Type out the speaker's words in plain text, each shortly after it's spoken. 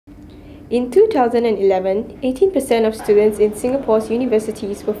In 2011, 18% of students in Singapore's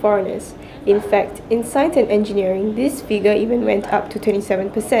universities were foreigners. In fact, in science and engineering, this figure even went up to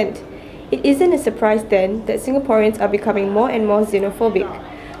 27%. It isn't a surprise then that Singaporeans are becoming more and more xenophobic.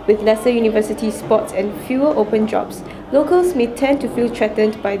 With lesser university spots and fewer open jobs, locals may tend to feel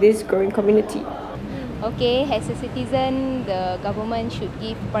threatened by this growing community. Okay, as a citizen, the government should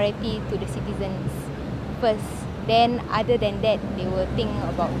give priority to the citizens first. Then, other than that, they will think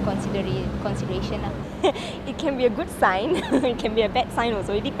about consideration. It can be a good sign, it can be a bad sign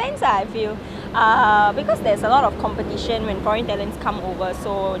also. It depends, I feel. Because there's a lot of competition when foreign talents come over,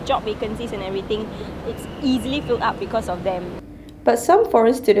 so job vacancies and everything, it's easily filled up because of them. But some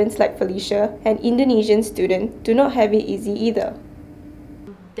foreign students like Felicia, an Indonesian student, do not have it easy either.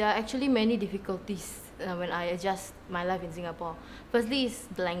 There are actually many difficulties when I adjust my life in Singapore. Firstly is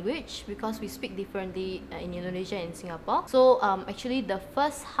the language, because we speak differently in Indonesia and Singapore. So actually the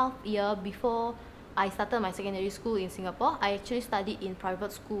first half year before I started my secondary school in Singapore, I actually studied in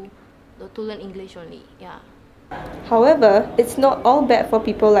private school to learn English only. Yeah. However, it's not all bad for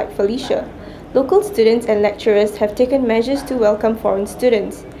people like Felicia. Local students and lecturers have taken measures to welcome foreign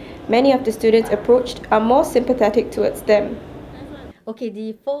students. Many of the students approached are more sympathetic towards them. Okay,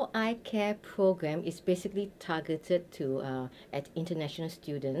 the 4i Care program is basically targeted to at international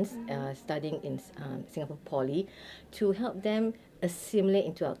students studying in Singapore Poly to help them assimilate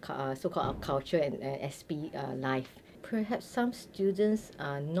into our so-called our culture and SP life. Perhaps some students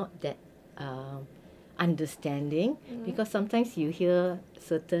are not that understanding because sometimes you hear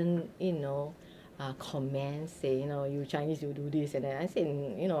certain, comments say, you Chinese, you do this, and then I say,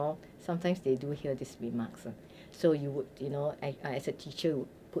 sometimes they do hear these remarks. So you would, as a teacher, you would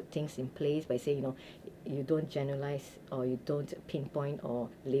put things in place by saying, you don't generalize or you don't pinpoint or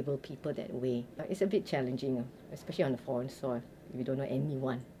label people that way. It's a bit challenging, especially on the foreign soil. You don't know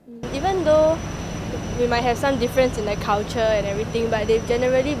anyone. Even though we might have some difference in the culture and everything, but they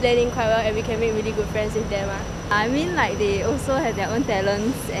generally blend in quite well and we can make really good friends with them. I mean, like, they also have their own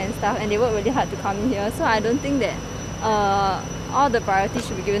talents and stuff, and they work really hard to come here. So I don't think that all the priority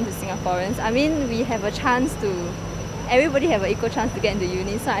should be given to Singaporeans. I mean, we have a chance everybody have an equal chance to get into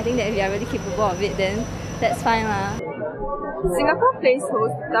uni, so I think that if you are really capable of it, then that's fine lah. Singapore plays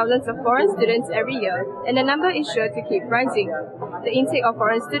host to thousands of foreign students every year, and the number is sure to keep rising. The intake of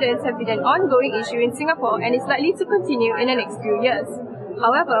foreign students has been an ongoing issue in Singapore and is likely to continue in the next few years.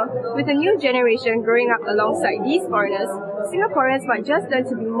 However, with a new generation growing up alongside these foreigners, Singaporeans might just learn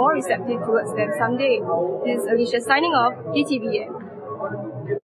to be more receptive towards them someday. This is Alicia signing off, GTVN.